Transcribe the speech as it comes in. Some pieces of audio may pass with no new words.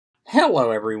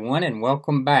Hello everyone and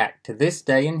welcome back to This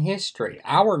Day in History,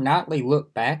 our nightly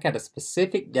look back at a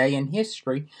specific day in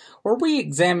history where we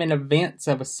examine events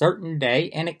of a certain day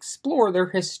and explore their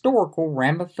historical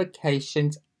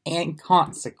ramifications and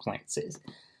consequences.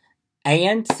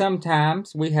 And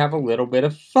sometimes we have a little bit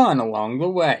of fun along the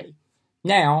way.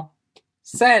 Now,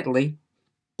 sadly,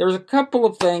 there's a couple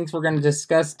of things we're going to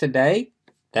discuss today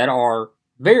that are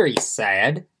very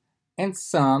sad, and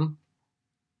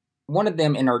one of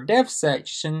them in our death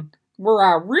section, where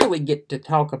I really get to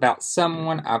talk about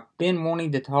someone I've been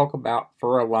wanting to talk about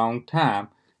for a long time,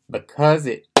 because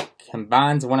it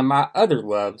combines one of my other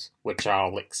loves, which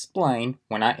I'll explain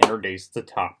when I introduce the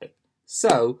topic.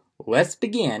 So, let's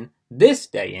begin this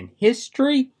day in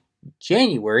history,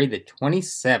 January the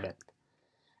 27th.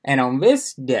 And on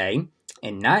this day,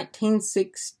 in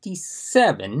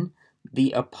 1967,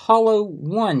 the Apollo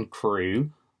 1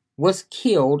 crew was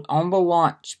killed on the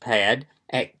launch pad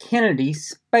at Kennedy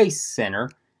Space Center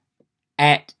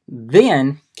at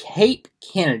then Cape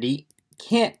Kennedy,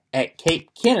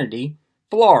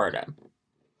 Florida.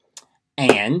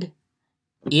 And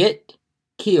it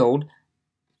killed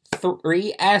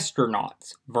 3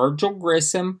 astronauts, Virgil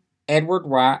Grissom, Edward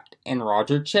Wright, and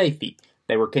Roger Chaffee.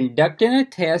 They were conducting a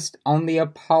test on the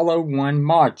Apollo 1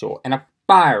 module, and a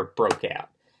fire broke out,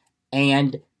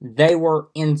 and they were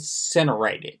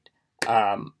incinerated.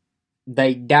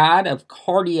 They died of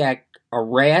cardiac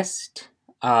arrest,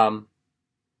 and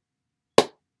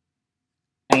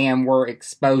were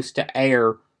exposed to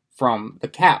air from the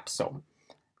capsule.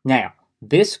 Now,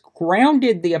 this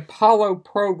grounded the Apollo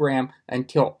program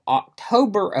until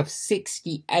October of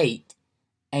 '68,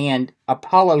 and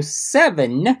Apollo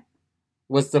 7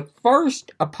 was the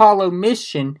first Apollo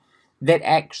mission that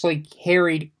actually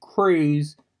carried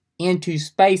crews into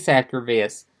space after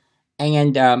this,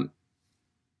 and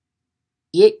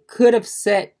it could have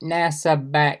set NASA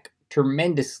back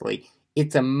tremendously.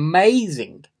 It's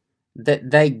amazing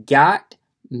that they got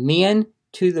men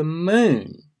to the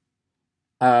moon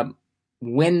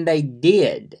when they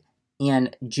did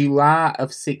in July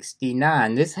of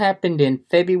 '69. This happened in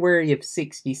February of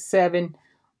 '67.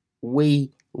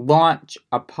 We launched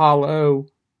Apollo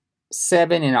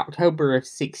 7 in October of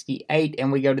 '68,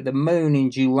 and we go to the moon in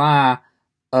July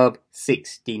of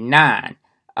 '69.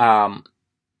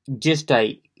 Just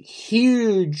a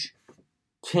huge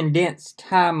condensed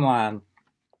timeline,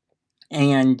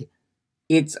 and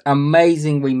it's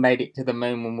amazing we made it to the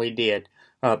moon when we did.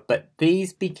 But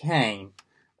these became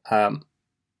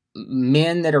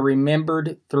men that are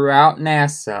remembered throughout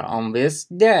NASA on this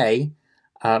day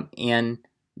in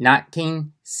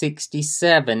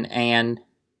 1967, and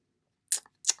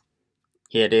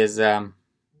it is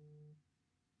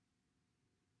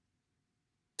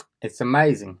it's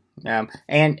amazing.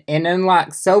 And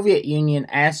unlike Soviet Union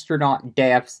astronaut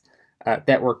deaths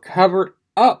that were covered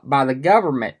up by the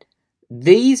government,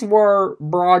 these were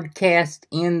broadcast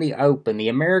in the open. The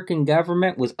American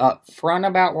government was upfront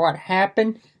about what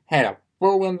happened, had a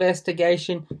full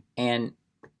investigation, and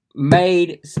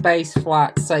made space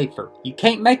flight safer. You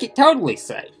can't make it totally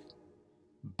safe,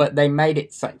 but they made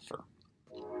it safer.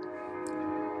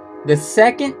 The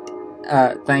second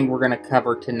thing we're going to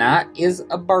cover tonight is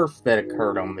a birth that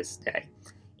occurred on this day.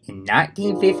 In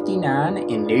 1959,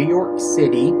 in New York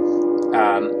City,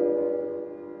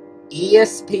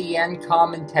 ESPN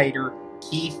commentator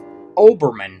Keith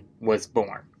Olbermann was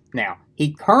born. Now,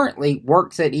 he currently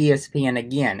works at ESPN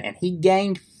again, and he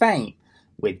gained fame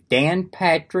with Dan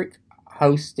Patrick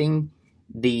hosting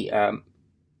the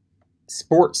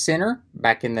Sports Center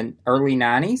back in the early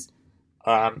 90s.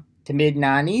 To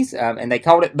mid-90s, and they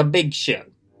called it The Big Show.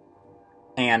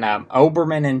 And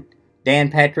Olbermann and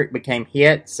Dan Patrick became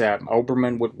hits.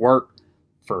 Olbermann would work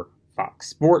for Fox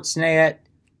Sports Net,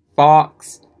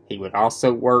 Fox. He would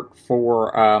also work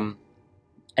for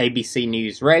ABC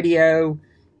News Radio.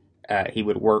 He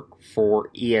would work for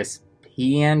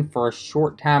ESPN for a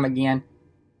short time again.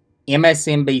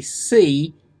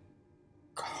 MSNBC,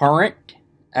 current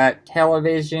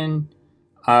television,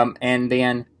 and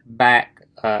then back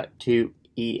to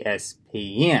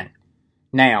ESPN.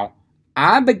 Now,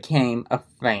 I became a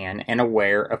fan and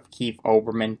aware of Keith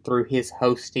Olbermann through his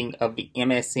hosting of the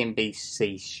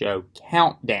MSNBC show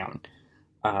Countdown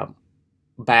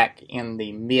back in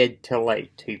the mid to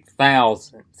late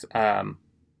 2000s.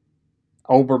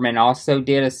 Olbermann also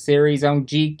did a series on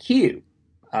GQ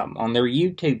on their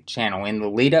YouTube channel in the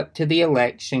lead up to the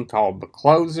election called The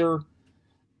Closer.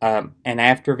 And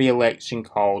after the election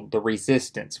called The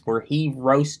Resistance, where he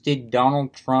roasted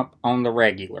Donald Trump on the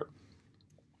regular.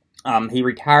 He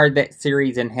retired that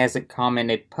series and hasn't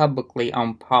commented publicly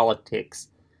on politics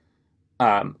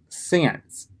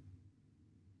since.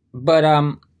 But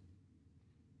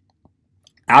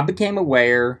I became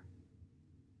aware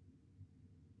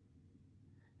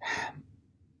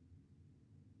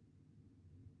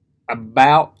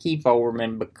about Keith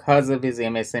Olbermann because of his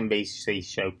MSNBC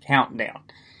show Countdown.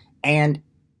 And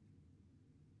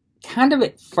kind of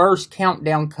at first,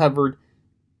 Countdown covered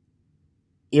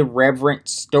irreverent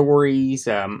stories.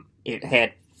 It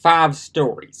had 5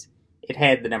 stories. It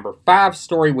had the number 5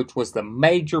 story, which was the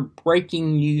major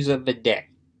breaking news of the day.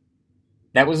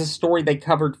 That was a story they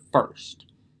covered first.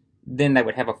 Then they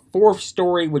would have a 4th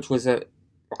story, which was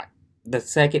the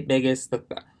second biggest.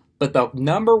 But the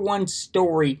number 1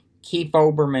 story Keith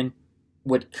Olbermann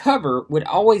would cover would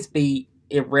always be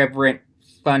irreverent,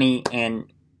 funny, and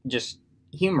just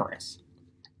humorous.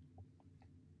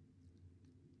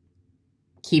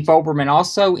 Keith Olbermann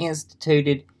also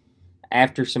instituted,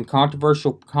 after some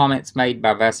controversial comments made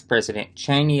by Vice President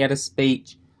Cheney at a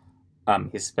speech,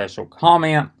 his special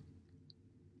comment,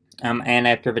 and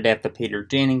after the death of Peter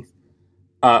Jennings,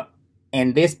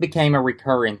 and this became a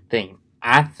recurring theme.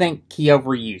 I think he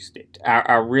overused it.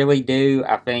 I really do.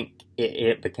 I think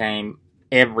it became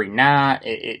every night.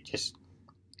 It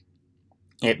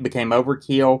became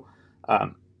overkill.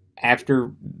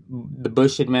 After the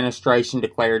Bush administration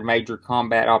declared major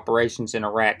combat operations in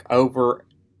Iraq over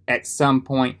at some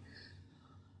point,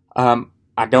 I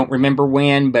don't remember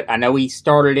when, but I know he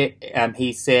started it.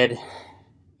 He said,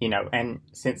 and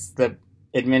since the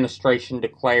administration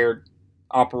declared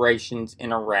operations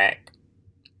in Iraq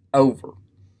over,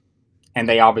 and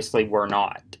they obviously were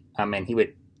not. He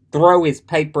would throw his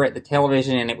paper at the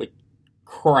television and it would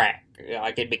crack,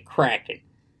 like it'd be cracking.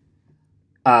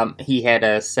 He had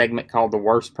a segment called The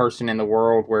Worst Person in the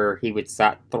World, where he would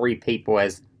cite 3 people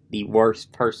as the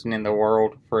worst person in the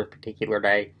world for a particular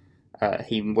day.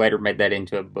 He later made that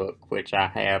into a book, which I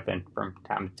have, and from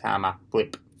time to time I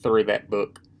flip through that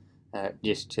book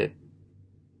just to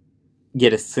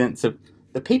get a sense of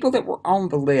the people that were on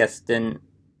the list, and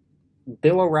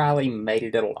Bill O'Reilly made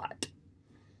it a lot.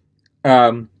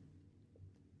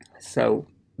 So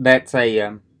that's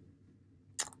how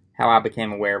I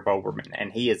became aware of Olbermann,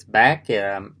 and he is back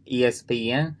at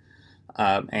ESPN,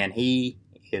 and he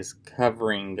is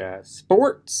covering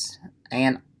sports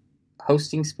and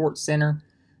hosting Sports Center,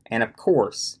 and of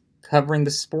course covering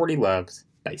the sport he loves,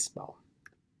 baseball.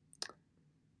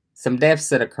 Some deaths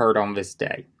that occurred on this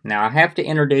day. Now I have to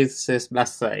introduce this by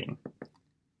saying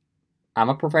I'm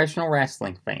a professional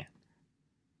wrestling fan.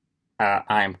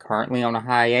 I am currently on a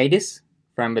hiatus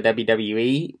from the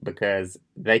WWE because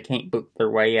they can't book their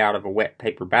way out of a wet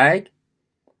paper bag.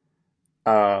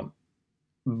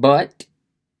 But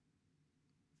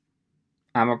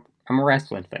I'm a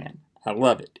wrestling fan. I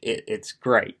love it. It's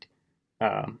great.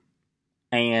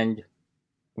 And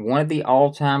one of the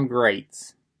all-time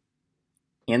greats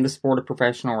in the sport of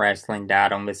professional wrestling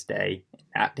died on this day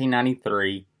in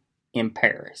 1993 in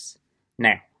Paris.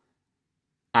 Now,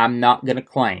 I'm not going to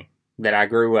claim that I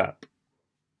grew up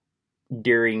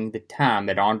during the time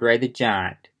that Andre the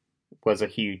Giant was a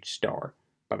huge star.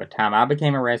 By the time I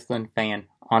became a wrestling fan,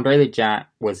 Andre the Giant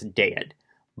was dead.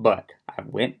 But I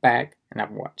went back and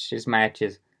I've watched his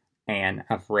matches, and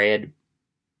I've read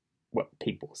what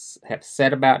people have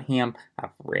said about him. I've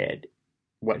read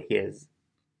what his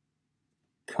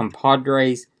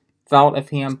compadres thought of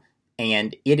him,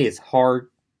 and it is hard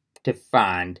to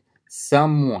find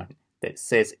someone that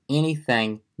says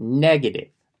anything negative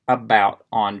about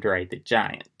Andre the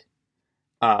Giant.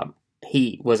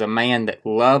 He was a man that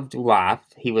loved life.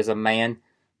 He was a man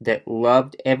that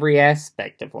loved every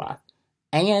aspect of life.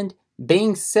 And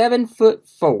being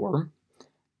 7'4"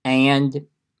 and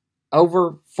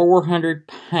over 400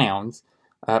 pounds,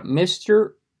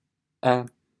 Andre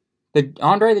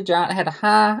the Giant had a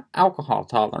high alcohol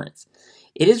tolerance.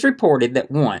 It is reported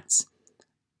that once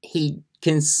he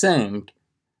consumed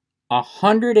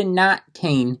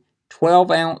 119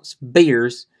 12-ounce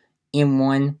beers in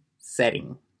one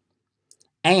setting.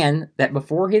 And that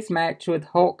before his match with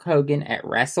Hulk Hogan at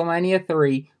WrestleMania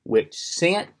 3, which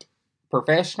sent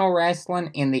professional wrestling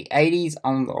in the 80s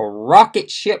on a rocket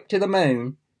ship to the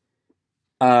moon,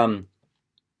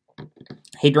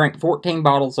 he drank 14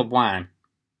 bottles of wine.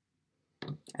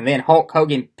 And then Hulk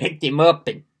Hogan picked him up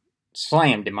and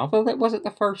slammed him. Although that wasn't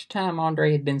the first time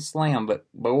Andre had been slammed, but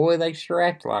boy, they sure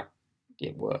acted like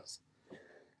it was.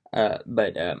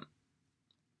 But a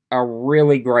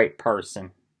really great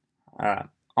person.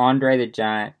 Andre the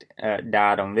Giant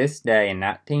died on this day in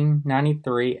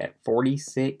 1993 at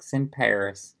 46 in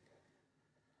Paris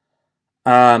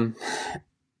of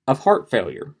heart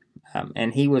failure.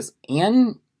 And he was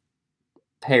in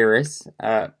Paris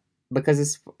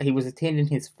because he was attending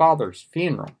his father's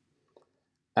funeral.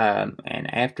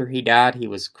 And after he died, he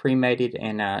was cremated,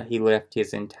 and he left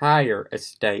his entire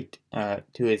estate to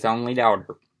his only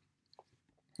daughter,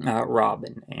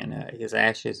 Robin, and his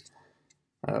ashes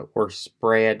were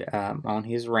spread on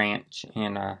his ranch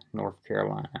in North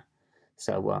Carolina.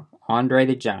 So Andre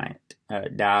the Giant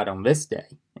died on this day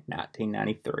in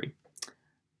 1993.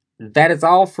 That is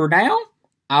all for now.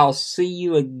 I'll see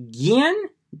you again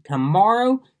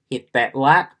tomorrow. Hit that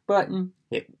like button.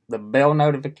 Hit the bell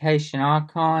notification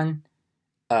icon.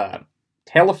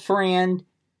 Tell a friend.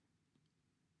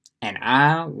 And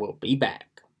I will be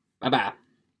back. Bye-bye.